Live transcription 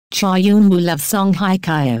Cha Eun-woo loves Song Hye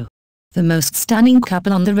Kyo, the most stunning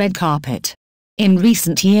couple on the red carpet. In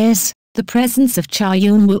recent years, the presence of Cha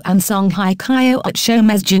Eun-woo and Song Hye Kyo at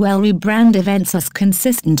Chaumet's jewelry brand events has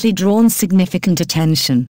consistently drawn significant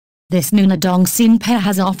attention. This noona-dongsaeng pair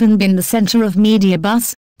has often been the center of media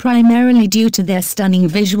buzz, primarily due to their stunning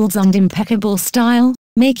visuals and impeccable style,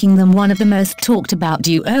 making them one of the most talked about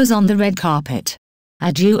duos on the red carpet.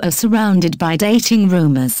 A duo surrounded by dating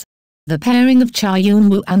rumors. The pairing of Cha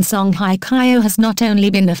Eun-woo and Song Hye Kyo has not only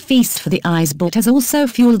been a feast for the eyes but has also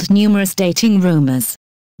fueled numerous dating rumors.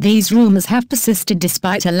 These rumors have persisted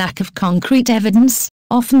despite a lack of concrete evidence,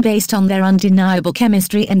 often based on their undeniable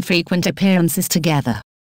chemistry and frequent appearances together.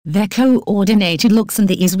 Their coordinated looks and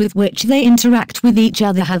the ease with which they interact with each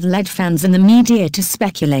other have led fans and the media to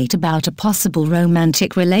speculate about a possible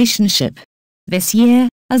romantic relationship. This year,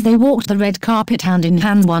 as they walked the red carpet hand in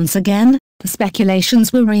hand once again, the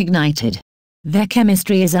speculations were reignited. Their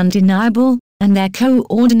chemistry is undeniable, and their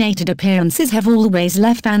coordinated appearances have always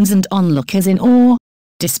left fans and onlookers in awe.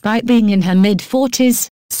 Despite being in her mid-40s,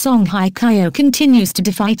 Song Hye Kyo continues to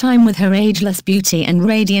defy time with her ageless beauty and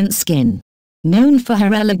radiant skin. Known for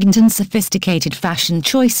her elegant and sophisticated fashion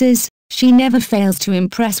choices, she never fails to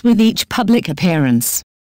impress with each public appearance.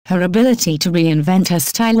 Her ability to reinvent her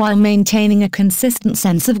style while maintaining a consistent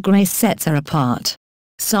sense of grace sets her apart.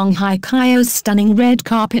 Song Hye Kyo's stunning red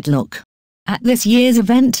carpet look. At this year's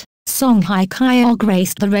event, Song Hye Kyo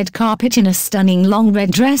graced the red carpet in a stunning long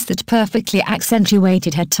red dress that perfectly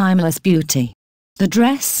accentuated her timeless beauty. The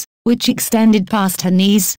dress, which extended past her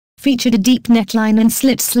knees, featured a deep neckline and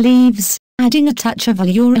slit sleeves, adding a touch of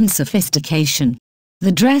allure and sophistication.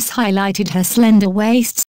 The dress highlighted her slender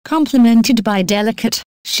waists, complemented by delicate,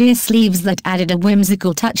 sheer sleeves that added a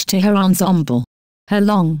whimsical touch to her ensemble. Her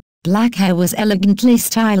long, black hair was elegantly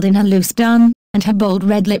styled in a loose bun, and her bold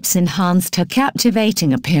red lips enhanced her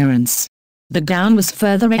captivating appearance. The gown was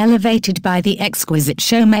further elevated by the exquisite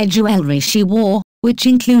Chaumet jewelry she wore, which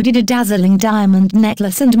included a dazzling diamond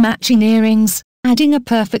necklace and matching earrings, adding a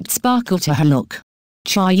perfect sparkle to her look.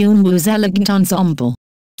 Cha Eun-woo's elegant ensemble.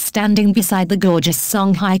 Standing beside the gorgeous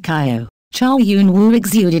Song Hye Kyo, Cha Eun-woo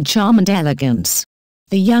exuded charm and elegance.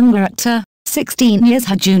 The younger actor, 16 years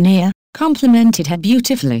her junior, complemented her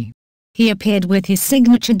beautifully. He appeared with his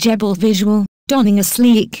signature jebel visual, donning a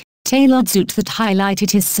sleek, tailored suit that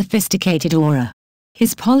highlighted his sophisticated aura.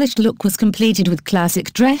 His polished look was completed with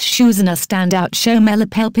classic dress shoes and a standout Chaumet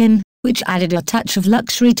lapel pin, which added a touch of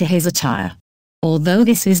luxury to his attire. Although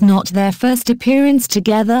this is not their first appearance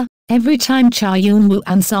together, every time Cha Eun-woo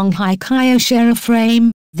and Song Hye Kyo share a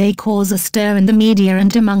frame, they cause a stir in the media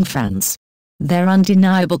and among fans. Their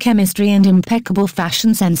undeniable chemistry and impeccable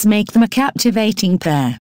fashion sense make them a captivating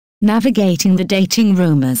pair. Navigating the dating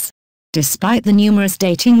rumors. Despite the numerous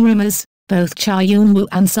dating rumors, both Cha Eun-woo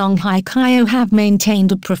and Song Hye Kyo have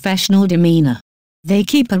maintained a professional demeanor. They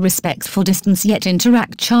keep a respectful distance yet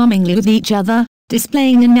interact charmingly with each other,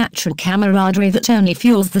 displaying a natural camaraderie that only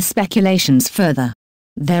fuels the speculations further.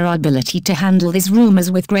 Their ability to handle these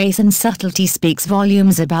rumors with grace and subtlety speaks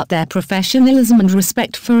volumes about their professionalism and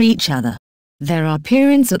respect for each other. Their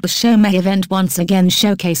appearance at the Chaumet event once again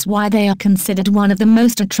showcase why they are considered one of the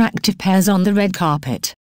most attractive pairs on the red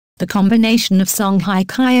carpet. The combination of Song Hye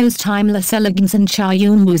Kyo's timeless elegance and Cha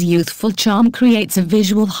Eun-woo's youthful charm creates a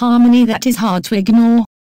visual harmony that is hard to ignore.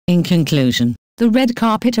 In conclusion, the red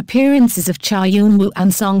carpet appearances of Cha Eun-woo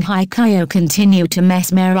and Song Hye Kyo continue to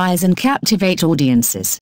mesmerize and captivate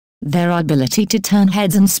audiences. Their ability to turn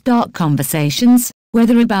heads and spark conversations,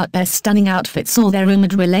 whether about their stunning outfits or their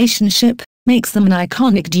rumored relationship, makes them an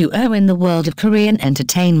iconic duo in the world of Korean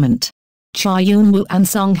entertainment. Cha Eun-woo and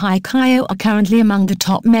Song Hye Kyo are currently among the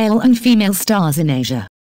top male and female stars in Asia.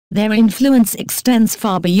 Their influence extends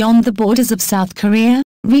far beyond the borders of South Korea,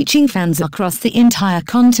 reaching fans across the entire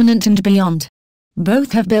continent and beyond.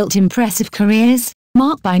 Both have built impressive careers,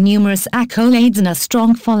 marked by numerous accolades and a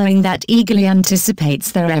strong following that eagerly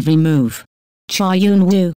anticipates their every move. Cha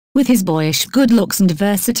Eun-woo, with his boyish good looks and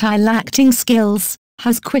versatile acting skills,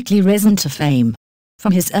 has quickly risen to fame.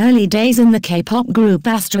 From his early days in the K-pop group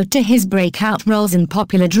Astro to his breakout roles in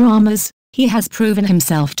popular dramas, he has proven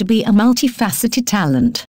himself to be a multifaceted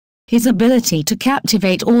talent. His ability to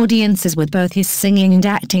captivate audiences with both his singing and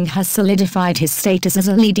acting has solidified his status as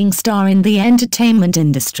a leading star in the entertainment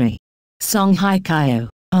industry. Song Hye Kyo,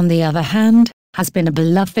 on the other hand, has been a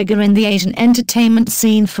beloved figure in the Asian entertainment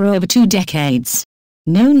scene for over 2 decades.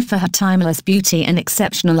 Known for her timeless beauty and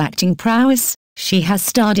exceptional acting prowess, she has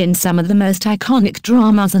starred in some of the most iconic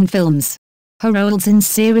dramas and films. Her roles in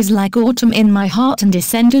series like Autumn in My Heart and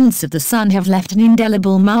Descendants of the Sun have left an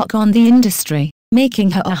indelible mark on the industry.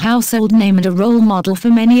 making her a household name and a role model for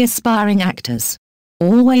many aspiring actors.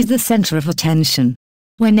 Always the center of attention.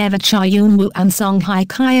 Whenever Cha Eun-woo and Song Hye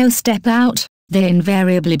Kyo step out, they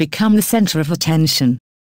invariably become the center of attention.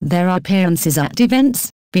 Their appearances at events,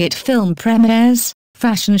 be it film premieres,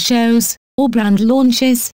 fashion shows, or brand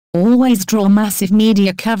launches, always draw massive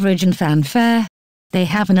media coverage and fanfare. They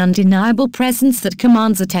have an undeniable presence that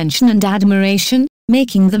commands attention and admiration,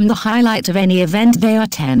 making them the highlight of any event they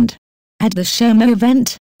attend. At the Chaumet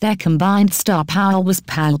event, their combined star power was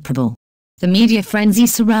palpable. The media frenzy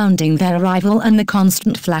surrounding their arrival and the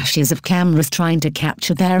constant flashes of cameras trying to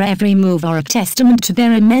capture their every move are a testament to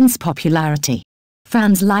their immense popularity.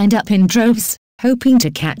 Fans lined up in droves, hoping to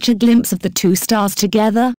catch a glimpse of the two stars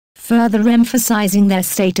together, further emphasizing their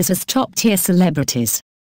status as top-tier celebrities.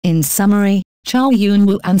 In summary, Cha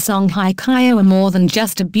Eun-woo and Song Hye Kyo are more than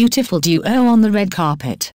just a beautiful duo on the red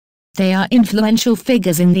carpet. They are influential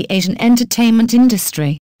figures in the Asian entertainment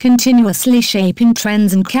industry, continuously shaping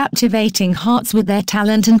trends and captivating hearts with their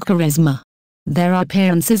talent and charisma. Their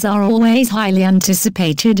appearances are always highly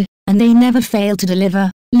anticipated, and they never fail to deliver,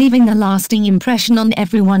 leaving a lasting impression on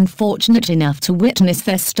everyone fortunate enough to witness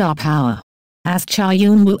their star power. As Cha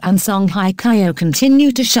Eun-woo and Song Hye Kyo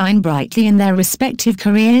continue to shine brightly in their respective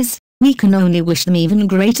careers, we can only wish them even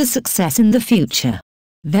greater success in the future.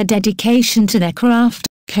 Their dedication to their craft,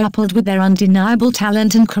 coupled with their undeniable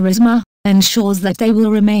talent and charisma, ensures that they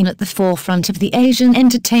will remain at the forefront of the Asian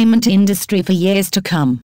entertainment industry for years to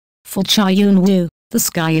come. For Cha Eun-woo, the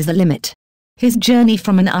sky is the limit. His journey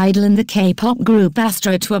from an idol in the K-pop group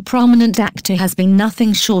Astro to a prominent actor has been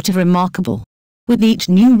nothing short of remarkable. With each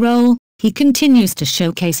new role, he continues to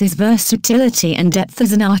showcase his versatility and depth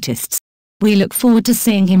as an artist. We look forward to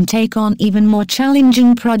seeing him take on even more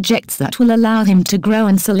challenging projects that will allow him to grow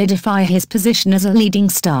and solidify his position as a leading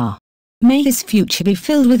star. May his future be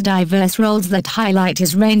filled with diverse roles that highlight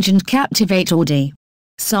his range and captivate audiences.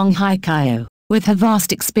 Song Hye Kyo, with her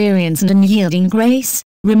vast experience and unyielding grace,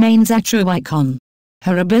 remains a true icon.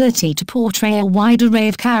 Her ability to portray a wide array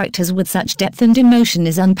of characters with such depth and emotion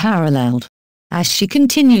is unparalleled. As she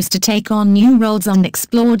continues to take on new roles and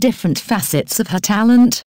explore different facets of her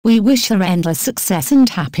talent, we wish her endless success and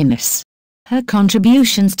happiness. Her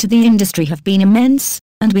contributions to the industry have been immense,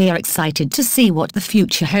 and we are excited to see what the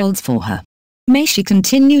future holds for her. May she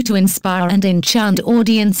continue to inspire and enchant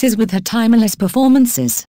audiences with her timeless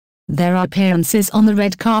performances. Their appearances on the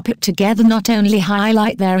red carpet together not only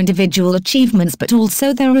highlight their individual achievements but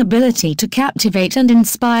also their ability to captivate and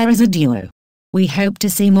inspire as a duo. We hope to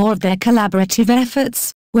see more of their collaborative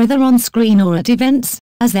efforts, whether on screen or at events,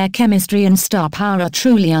 as their chemistry and star power are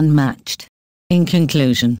truly unmatched. In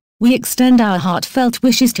conclusion, we extend our heartfelt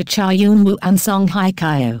wishes to Cha Eun-woo and Song Hye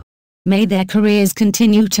Kyo. May their careers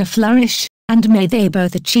continue to flourish, and may they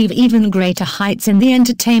both achieve even greater heights in the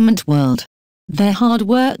entertainment world. Their hard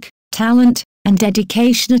work, talent, and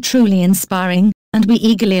dedication are truly inspiring, and we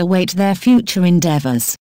eagerly await their future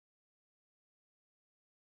endeavors.